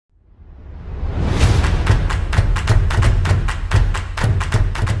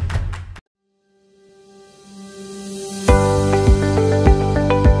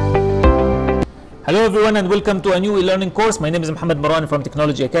Hello everyone and welcome to a new e-learning course. My name is Mohammed Marwan from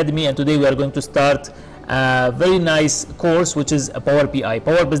Technology Academy, and today we are going to start a very nice course which is a Power BI,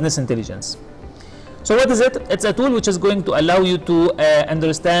 Power Business Intelligence. So what is it? It's a tool which is going to allow you to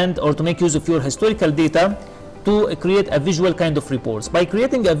understand or to make use of your historical data to create a visual kind of reports. By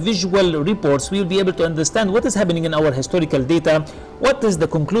creating a visual reports, we will be able to understand what is happening in our historical data, what is the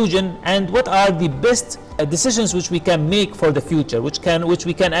conclusion, and what are the best decisions which we can make for the future, which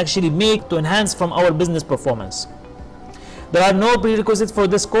we can actually make to enhance from our business performance. There are no prerequisites for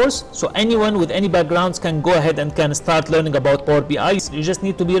this course, so anyone with any backgrounds can go ahead and can start learning about Power BI. You just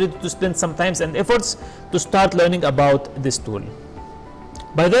need to be ready to spend some time and efforts to start learning about this tool.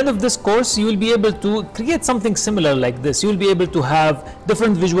 By the end of this course, you will be able to create something similar like this. You will be able to have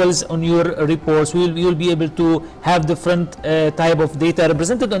different visuals on your reports. You will be able to have different type of data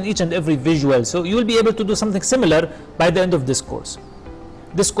represented on each and every visual. So you will be able to do something similar by the end of this course.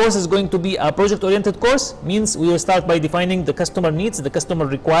 This course is going to be a project-oriented course, means we will start by defining the customer needs, the customer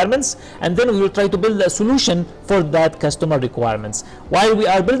requirements, and then we will try to build a solution for that customer requirements. While we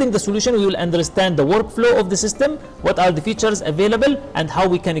are building the solution, we will understand the workflow of the system, what are the features available, and how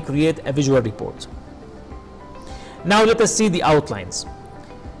we can create a visual report. Now let us see the outlines.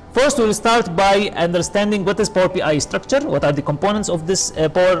 First, we will start by understanding what is Power BI structure, what are the components of this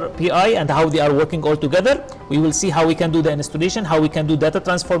Power BI and how they are working all together. We will see how we can do the installation, how we can do data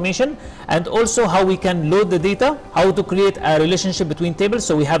transformation, and also how we can load the data, how to create a relationship between tables.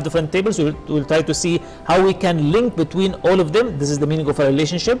 So we have different tables. We will try to see how we can link between all of them. This is the meaning of a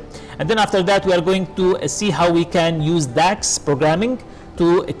relationship. And then after that, we are going to see how we can use DAX programming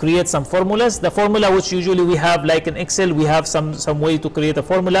to create some formulas. The formula which usually we have, like in Excel, we have some way to create a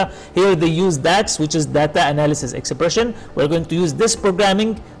formula. Here they use DAX, which is data analysis expression. We're going to use this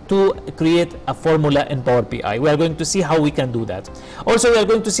programming to create a formula in Power BI. We are going to see how we can do that. Also, we are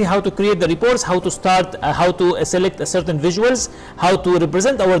going to see how to create the reports, how to start, how to select certain visuals, how to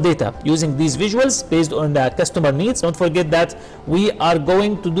represent our data using these visuals based on the customer needs. Don't forget that we are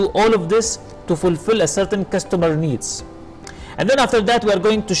going to do all of this to fulfill a certain customer needs. And then after that, we are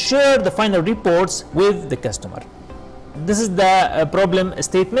going to share the final reports with the customer. This is the problem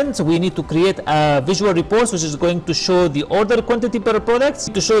statement. We need to create a visual report which is going to show the order quantity per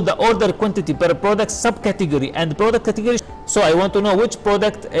product, to show the order quantity per product subcategory and product category. So I want to know which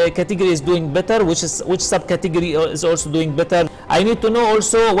product category is doing better, which subcategory is also doing better. I need to know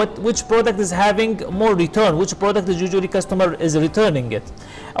also which product is having more return, which product is usually customer is returning it.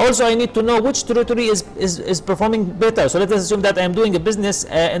 Also, I need to know which territory is performing better. So let us assume that I am doing a business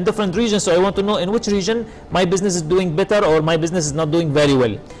in different regions. So I want to know in which region my business is doing better or my business is not doing very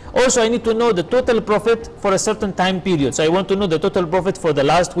well. Also, I need to know the total profit for a certain time period. So I want to know the total profit for the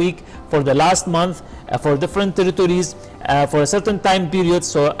last week, for the last month, for different territories, for a certain time period.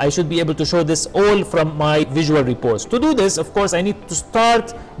 So I should be able to show this all from my visual reports. To do this, of course, I need to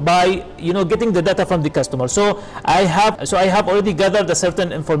start by getting the data from the customer. So I have already gathered a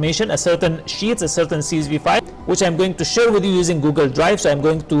certain information, a certain sheets, a certain CSV file, which I'm going to share with you using Google Drive. So I'm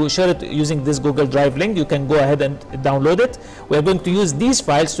going to share it using this Google Drive link. You can go ahead and download it. We are going to use these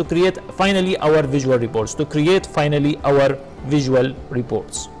files to create finally our visual reports,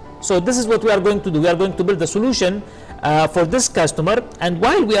 So this is what we are going to do. We are going to build a solution for this customer, and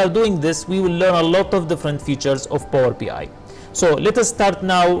while we are doing this, we will learn a lot of different features of Power BI. So let us start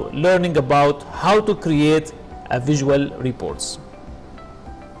now learning about how to create visual reports.